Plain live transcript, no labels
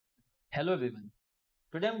Hello everyone.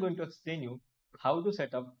 Today I'm going to explain you how to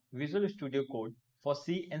set up Visual Studio Code for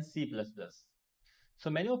C and C++. So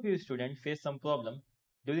many of you students face some problem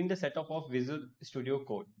during the setup of Visual Studio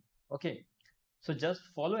Code. Okay, so just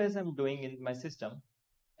follow as I'm doing in my system,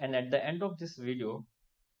 and at the end of this video,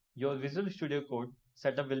 your Visual Studio Code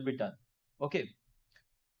setup will be done. Okay,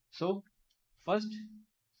 so first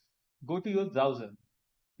go to your browser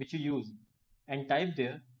which you use and type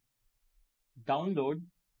there download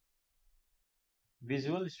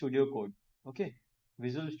Visual Studio Code. Okay,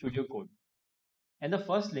 Visual Studio Code. And the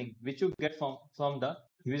first link which you get from the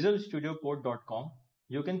visualstudiocode.com,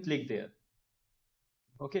 you can click there.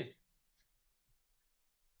 Okay,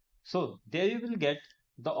 so there you will get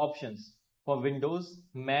the options for Windows,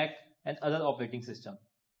 Mac, and other operating system.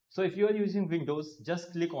 So if you are using Windows,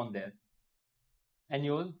 just click on there and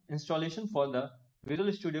your installation for the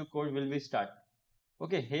Visual Studio Code will be start.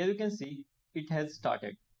 Okay, here you can see it has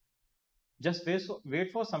started. Just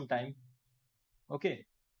wait for some time. Okay,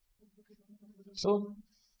 so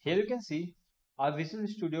here you can see our Visual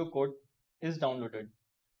Studio Code is downloaded.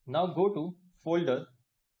 Now go to folder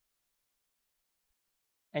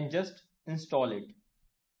and just install it.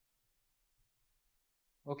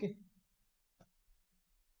 Okay,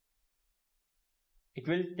 it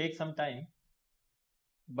will take some time,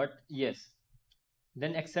 but yes,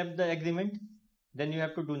 then accept the agreement. Then you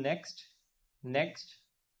have to do next, next,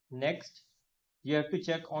 next. You have to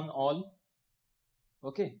check on all.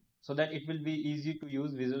 Okay, so that it will be easy to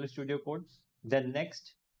use Visual Studio Code. Then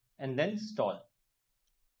next, and then install.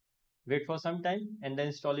 Wait for some time and the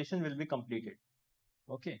installation will be completed.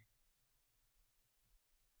 Okay.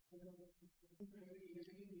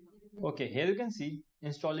 Okay, here you can see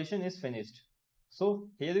installation is finished. So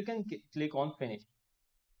here you can click on finish.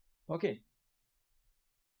 Okay,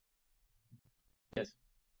 yes.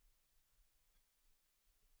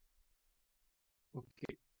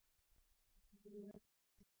 Okay,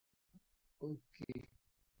 okay.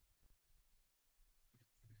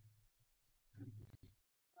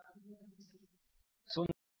 So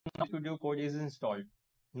now Studio Code is installed.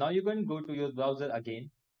 Now you can go to your browser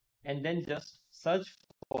again and then just search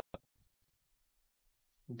for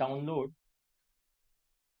download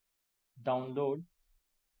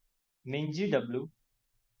MinGW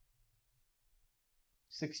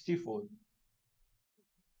 64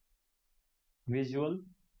 Visual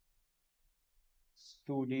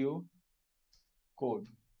Studio Code.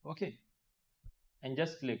 Okay, and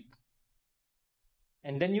just click,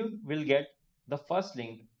 and then you will get the first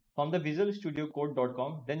link from the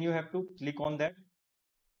visualstudiocode.com. Then you have to click on that.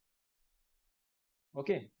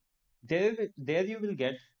 Okay, there you will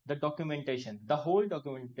get the documentation, the whole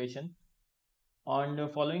documentation, on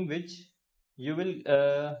following which you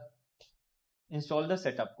will install the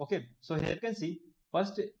setup. Okay, so here you can see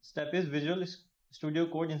first step is Visual Studio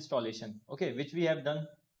Code installation. Okay, which we have done.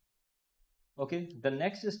 Okay, the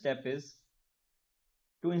next step is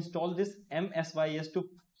to install this MSYS2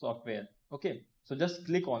 software. Okay, so just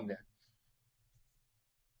click on that,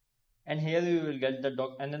 and here you will get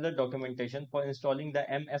the another documentation for installing the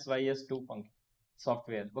MSYS2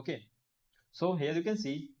 software. Okay, so here you can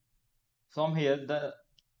see from here the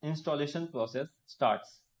installation process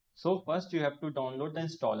starts. So first you have to download the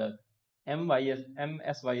installer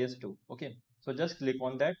MSYS2. Okay, so just click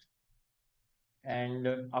on that, and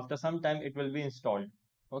after some time it will be installed.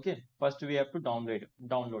 Okay, first we have to download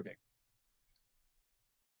it.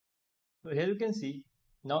 So here you can see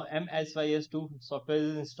now MSYS2 software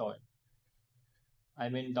is installed. I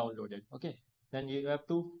mean downloaded. Okay, then you have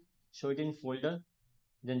to show it in folder.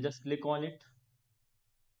 Then just click on it.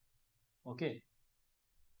 Okay,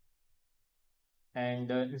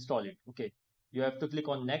 and install it. Okay, you have to click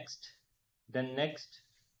on next, then next,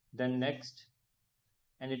 then next,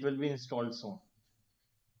 and it will be installed soon.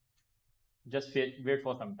 Just wait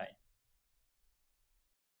for some time.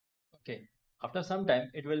 Okay, after some time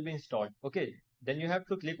it will be installed. Okay, then you have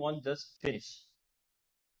to click on just finish,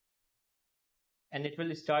 and it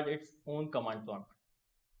will start its own command prompt.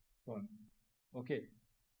 Okay,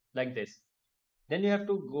 like this. Then you have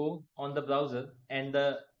to go on the browser and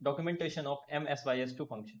the documentation of MSYS2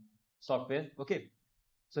 function software. Okay,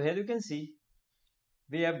 so here you can see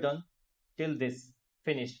we have done till this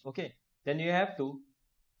finished. Okay, then you have to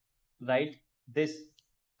write this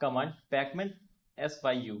command pacman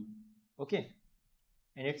syu. Okay,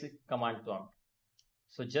 and it's a command prompt.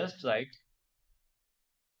 So just write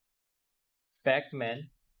pacman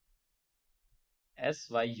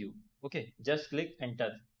syu. Okay, just click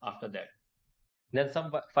enter after that. Then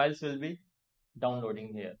some files will be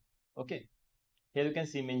downloading here. Okay, here you can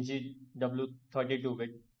see MinGW 32-bit.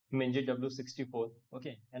 MinGW64.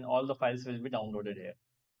 Okay, and all the files will be downloaded here.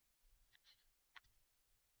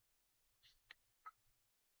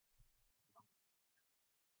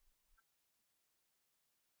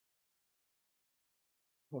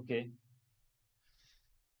 Okay,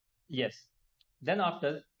 yes. Then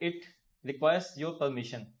after it requires your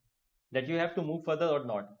permission that you have to move further or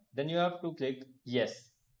not. Then you have to click yes.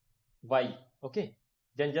 Why? Okay.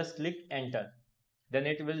 Then just click enter. Then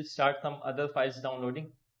it will start some other files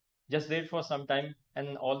downloading. Just wait for some time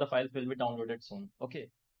and all the files will be downloaded soon. Okay.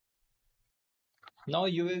 Now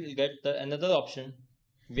you will get another option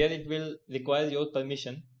where it will require your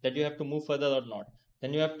permission that you have to move further or not.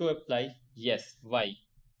 Then you have to apply yes. Why?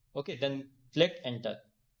 Okay. Then click enter.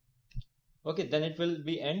 Okay. Then it will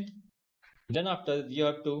be end. Then after you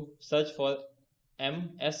have to search for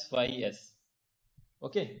MSYS.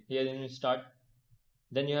 Okay. Here you start.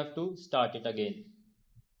 Then you have to start it again.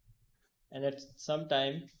 And at some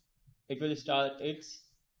time it will start its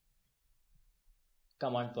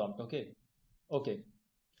command prompt. Okay. Okay.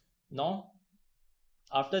 Now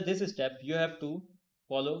after this step you have to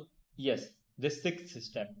follow yes this sixth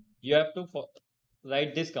step. You have to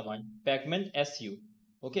write this command pacman su.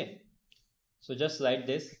 Okay, so just write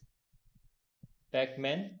this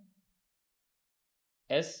pacman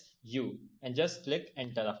su and just click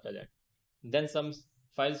enter after that. Then some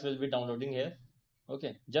files will be downloading here.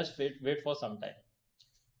 Okay, just wait for some time.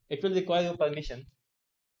 It will require your permission.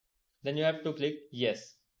 Then you have to click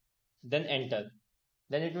yes, then enter.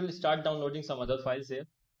 Then it will start downloading some other files here.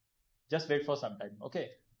 Just wait for some time. Okay,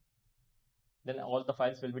 then all the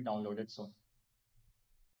files will be downloaded soon.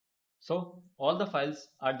 So all the files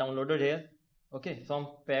are downloaded here. Okay, from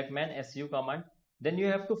pacman su command. Then you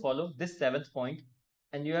have to follow this seventh point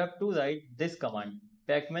and you have to write this command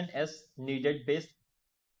pacman s needed base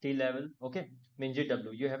t level. Okay,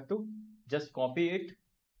 MinGW. You have to just copy it.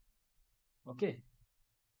 Okay,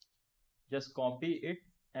 just copy it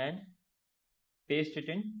and paste it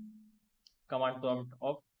in command prompt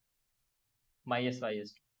of mysys.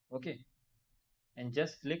 Okay, and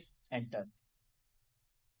just click enter.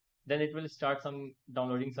 Then it will start some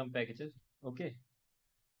downloading some packages. Okay,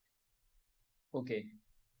 okay,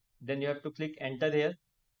 then you have to click enter here.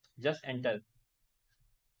 Just enter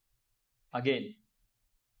again.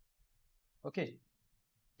 Okay,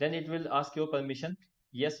 then it will ask your permission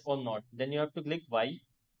yes or not. Then you have to click y,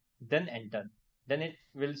 then enter. Then it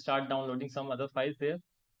will start downloading some other files here.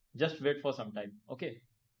 Just wait for some time. Okay,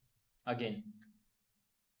 again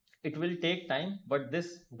it will take time, but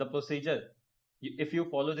this the procedure. If you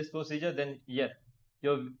follow this procedure, then yes,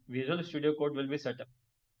 your Visual Studio Code will be set up.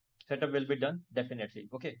 Setup will be done definitely.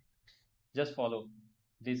 Okay, just follow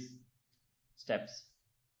these steps.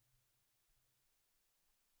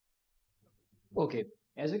 Okay,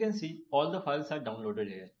 as you can see, all the files are downloaded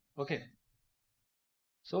here. Okay,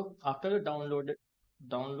 so after the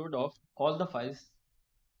download of all the files,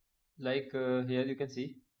 like here you can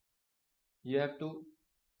see, you have to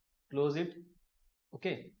close it.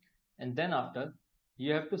 Okay, and then after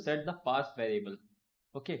you have to set the path variable.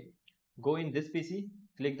 Okay, go in this PC,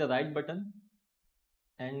 click the right button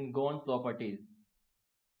and go on properties.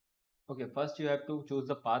 Okay, first you have to choose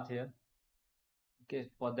the path here. Okay,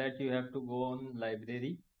 for that you have to go on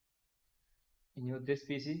library in your this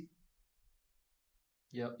PC,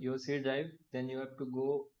 your C drive. Then you have to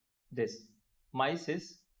go this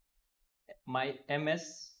mysys my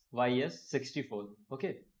msys 64.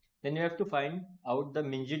 Okay, then you have to find out the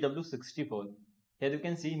MinGW 64. Here you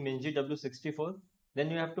can see MinGW 64. Then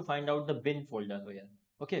you have to find out the bin folder here.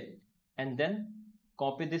 Okay, and then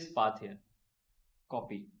copy this path here.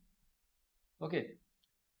 Copy. Okay,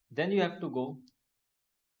 then you have to go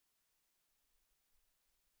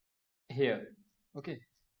here. Okay,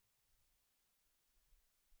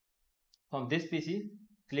 from this PC,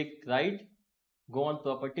 click right, go on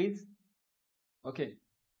properties. Okay,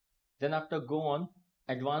 then after go on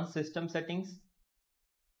advanced system settings.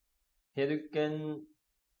 Here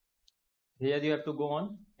you have to go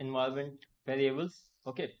on environment variables.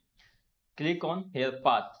 Okay, click on here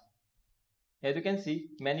path. Here you can see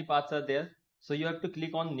many paths are there, so you have to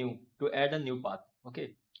click on new to add a new path.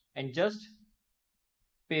 Okay, and just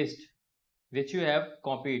paste which you have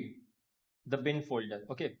copied the bin folder.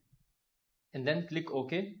 Okay, and then click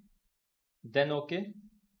OK, then OK,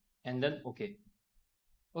 and then OK.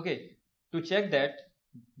 Okay, to check that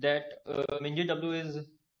MinGW is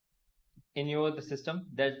in your the system,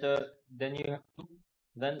 that then you have to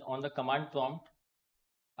run on the command prompt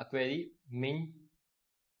a query min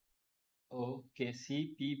okay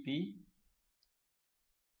cpp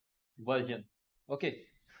version. Okay,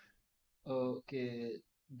 okay,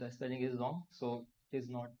 the spelling is wrong, so it is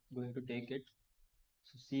not going to take it.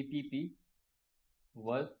 So CPP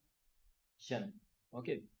version.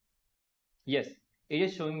 Okay. Yes, it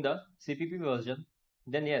is showing the CPP version.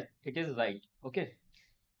 Then yes, it is right. Okay.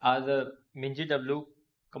 The MinGW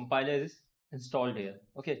compiler is installed here.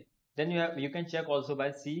 Okay. Then you can check also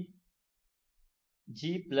by C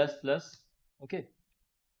G++. Okay.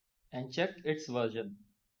 And check its version.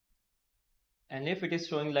 And if it is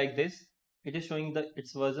showing like this, it is showing the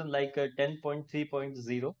its version like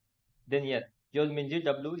 10.3.0. Then yes, your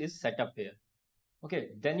MinGW is set up here. Okay.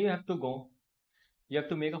 Then you have to go. You have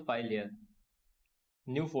to make a file here.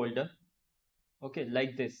 New folder. Okay,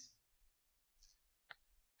 like this.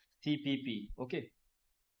 CPP. Okay.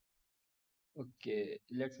 Okay,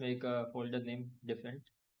 let's make a folder name different.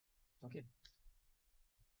 Okay.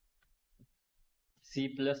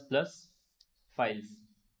 C++ files.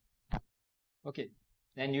 Okay.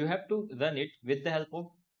 And you have to run it with the help of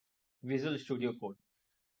Visual Studio Code.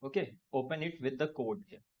 Okay. Open it with the code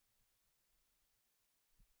here.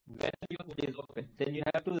 When your code is open, then you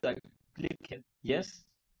have to click here. Yes,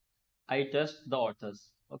 I trust the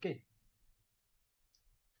authors. Okay.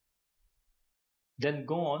 Then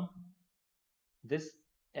go on this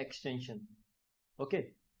extension.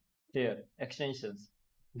 Okay. Here, extensions.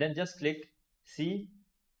 Then just click C++.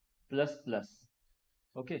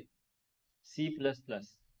 Okay. C++.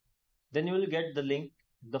 Then you will get the link,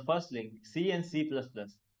 the first link, C and C++,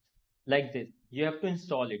 like this. You have to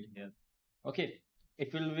install it here. Okay.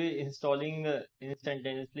 It will be installing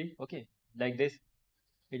instantaneously. Okay. Like this.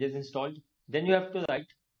 It is installed. Then you have to write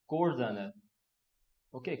code runner.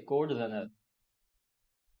 Okay. Code runner.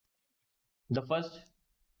 The first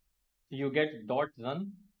you get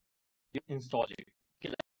 .run, you install it.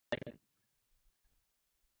 Okay. Like that.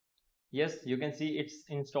 Yes, you can see it's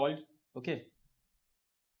installed. Okay.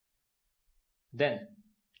 Then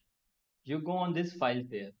you go on this file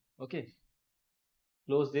here. Okay.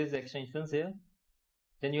 Close these extensions here.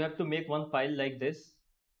 Then you have to make one file like this.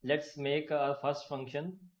 Let's make our first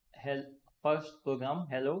function, first program,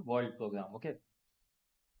 hello world program. Okay.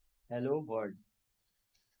 Hello world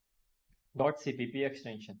 .cpp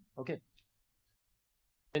extension. Okay.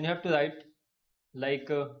 Then you have to write like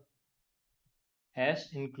hash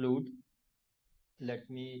include. Let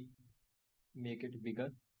me make it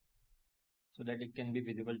bigger so that it can be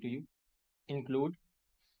visible to you. Include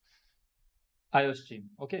IO stream.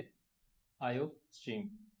 Okay. IO stream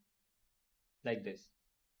like this.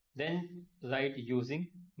 Then write using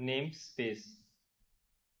namespace.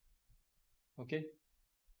 Okay.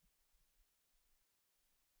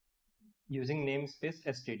 Using namespace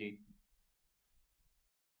std.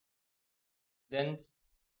 Then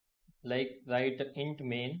like write int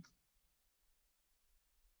main.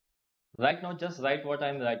 Right now just write what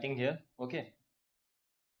I'm writing here. Okay.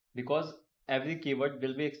 Because every keyword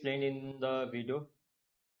will be explained in the video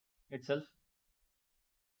itself.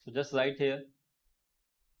 So just write here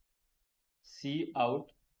cout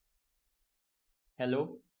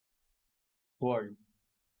hello world.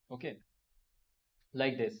 Okay.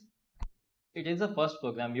 Like this. It is the first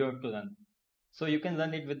program you have to run. So you can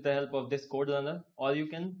run it with the help of this code runner, or you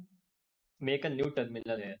can make a new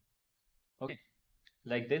terminal here. Okay.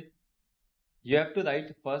 Like this. You have to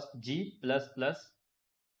write first G++.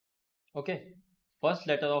 Okay. First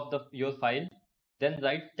letter of your file, then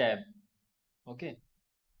write tab. Okay.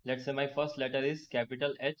 Let's say my first letter is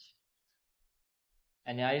capital H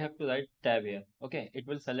and I have to write tab here. Okay. It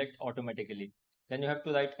will select automatically. Then you have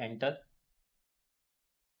to write enter.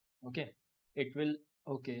 Okay. It will,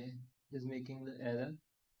 okay. Just making the error.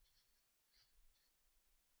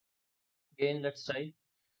 Again, let's try.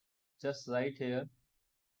 Just write here.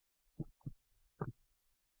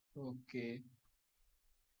 Okay.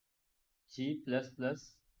 G++.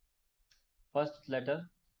 First letter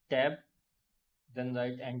tab, then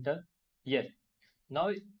write enter. Yes.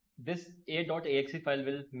 Now this a.exe file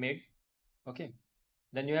will made. Okay.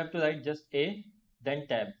 Then you have to write just a, then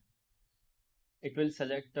tab. It will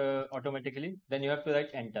select automatically. Then you have to write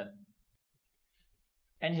enter.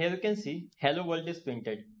 And here you can see hello world is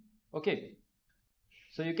printed. Okay.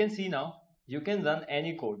 So you can see now you can run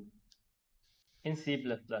any code in C++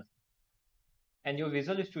 and your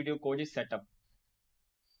Visual Studio Code is set up.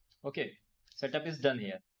 Okay. Setup is done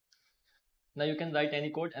here. Now you can write any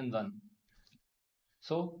code and run.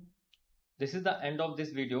 So this is the end of this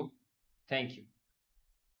video. Thank you.